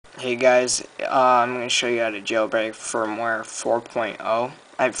Hey guys, I'm going to show you how to jailbreak firmware 4.0,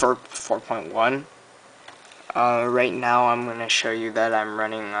 4.1. Right now I'm going to show you that I'm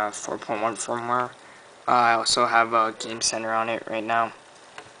running 4.1 firmware. I also have a game center on it right now.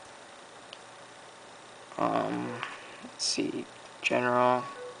 Let's see, general,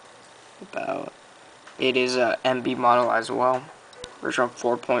 about, it is a MB model as well, version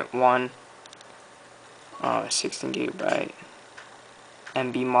 4.1, 16 gigabyte.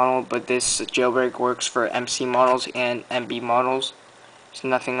 MB model, but this jailbreak works for MC models and MB models. There's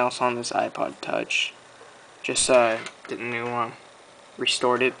nothing else on this iPod Touch. Just the new one.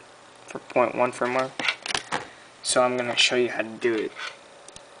 Restored it for 0.1 firmware. So I'm gonna show you how to do it.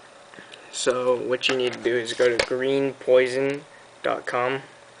 So what you need to do is go to greenpoison.com.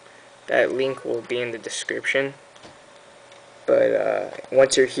 That link will be in the description. But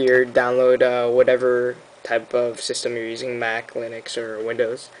once you're here, download whatever type of system you're using, Mac, Linux, or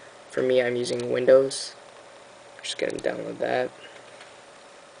Windows. For me, I'm using Windows. I'm just gonna download that.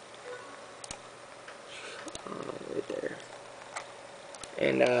 Right there.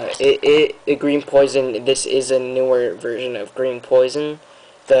 And the Green Poison, this is a newer version of Green Poison.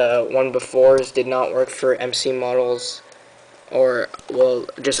 The one before did not work for MC models, or, well,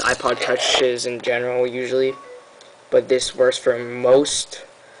 just iPod Touches in general, usually. But this works for most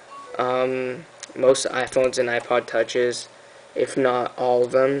iPhones and iPod Touches, if not all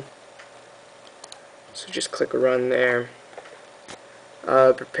of them. So just click run there.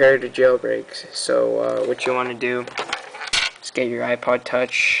 Prepare to jailbreak. So what you want to do is get your iPod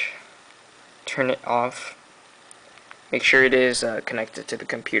Touch, turn it off. Make sure it is connected to the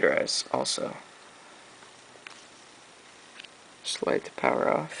computer as also. Just light the power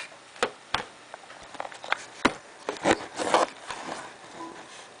off.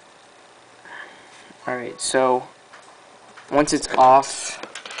 Alright, so once it's off,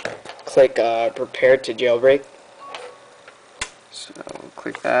 click prepare to jailbreak. So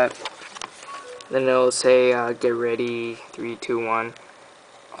click that. Then it'll say get ready, 3, 2, 1.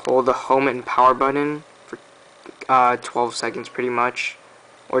 Hold the home and power button for 12 seconds pretty much,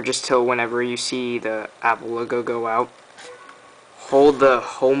 or just till whenever you see the Apple logo go out. Hold the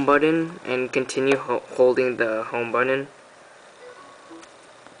home button and continue holding the home button.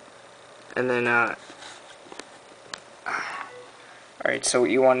 And then alright, so what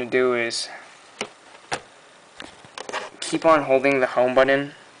you want to do is keep on holding the home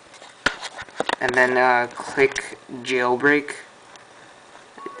button and then click jailbreak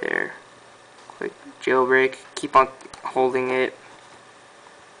right there. Click jailbreak, keep on holding it,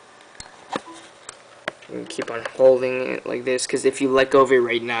 and keep on holding it like this, because if you let go of it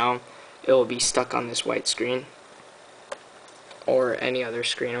right now, it will be stuck on this white screen or any other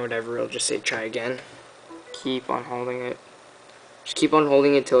screen or whatever. It'll just say try again. Keep on holding it. Just keep on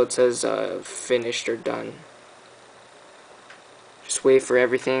holding it till it says finished or done. Just wait for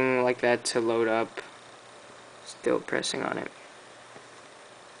everything like that to load up. Still pressing on it.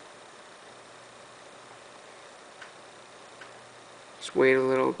 Just wait a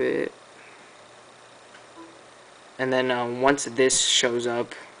little bit. And then once this shows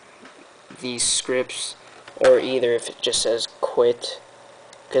up, these scripts, or either if it just says quit,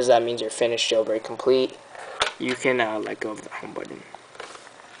 because that means you're finished, jailbreak complete, you can let go of the home button.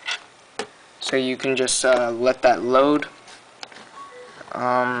 So you can just let that load.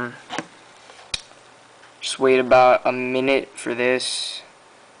 Just wait about a minute for this,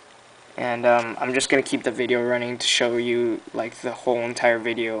 and I'm just gonna keep the video running to show you like the whole entire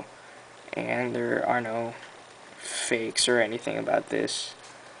video, and there are no fakes or anything about this.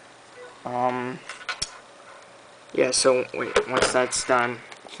 Yeah, so wait, once that's done,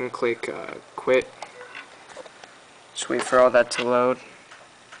 you can click quit. Just wait for all that to load.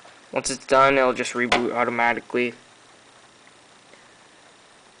 Once it's done, it'll just reboot automatically.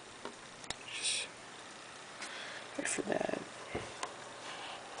 Just wait for that.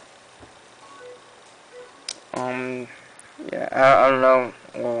 Yeah, I don't know.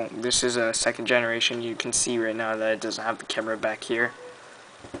 Well, this is a second generation. You can see right now that it doesn't have the camera back here.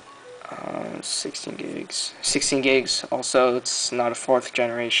 16 gigs. 16 gigs. Also, it's not a fourth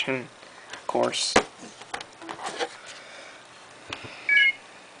generation, of course.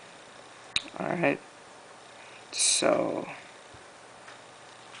 Alright. So,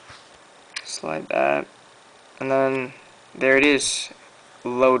 slide that. And then, there it is.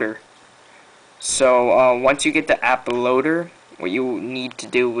 Loader. So, once you get the app loader, what you need to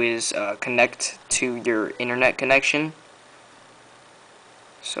do is connect to your internet connection.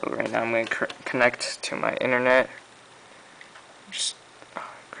 So right now I'm going to connect to my internet. Just, oh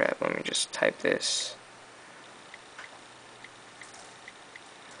crap, let me just type this.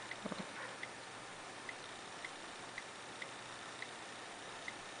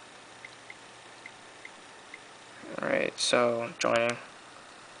 So joining.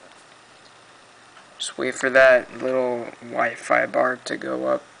 Just wait for that little Wi-Fi bar to go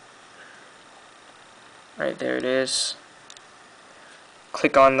up. Right there it is.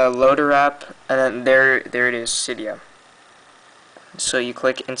 Click on the loader app, and then there it is, Cydia. So you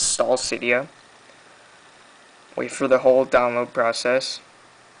click install Cydia. Wait for the whole download process.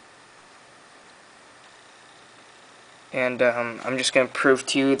 And I'm just going to prove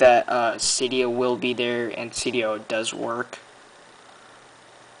to you that Cydia will be there and Cydia does work.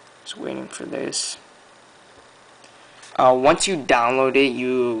 Just waiting for this. Once you download it,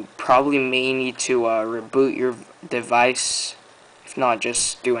 you probably may need to reboot your device. If not,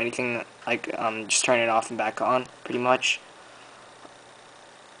 just do anything like just turn it off and back on, pretty much.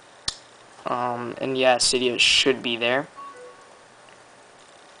 And yeah, Cydia should be there.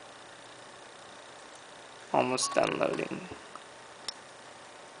 Almost done loading.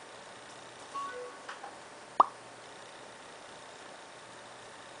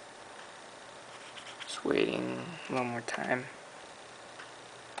 Just waiting one more time.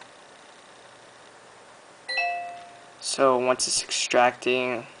 So once it's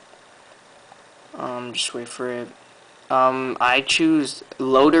extracting, just wait for it. I choose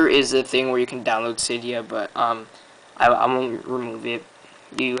loader is the thing where you can download Cydia, but I won't remove it.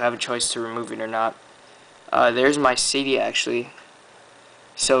 You have a choice to remove it or not. There's my Cydia actually.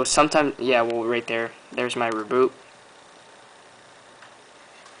 So sometimes, yeah, well, right there. There's my reboot.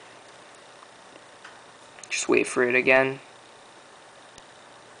 Just wait for it again.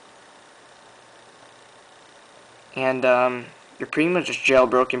 And you're pretty much just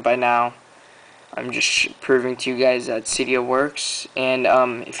jailbroken by now. I'm just proving to you guys that Cydia works. And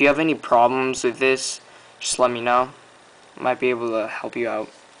if you have any problems with this, just let me know. I might be able to help you out.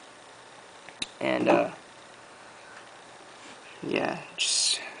 And yeah,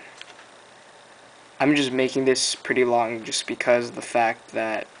 I'm just making this pretty long just because of the fact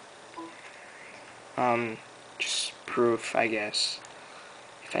that just proof, I guess,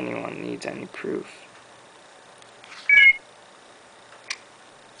 if anyone needs any proof.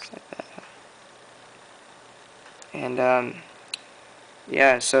 Just like that. And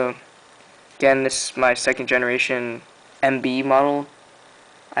yeah, so again, this is my second generation MB model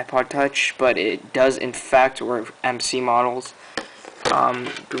iPod Touch, but it does in fact work MC models.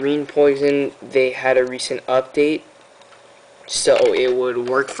 Green Poison, they had a recent update, so it would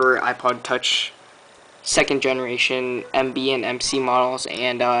work for iPod Touch second generation MB and MC models,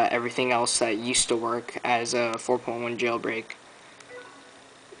 and everything else that used to work as a 4.1 jailbreak.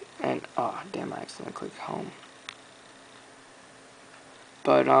 And oh damn, I accidentally clicked home.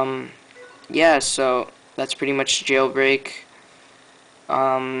 But yeah, so that's pretty much jailbreak.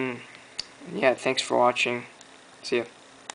 Yeah, thanks for watching. See ya.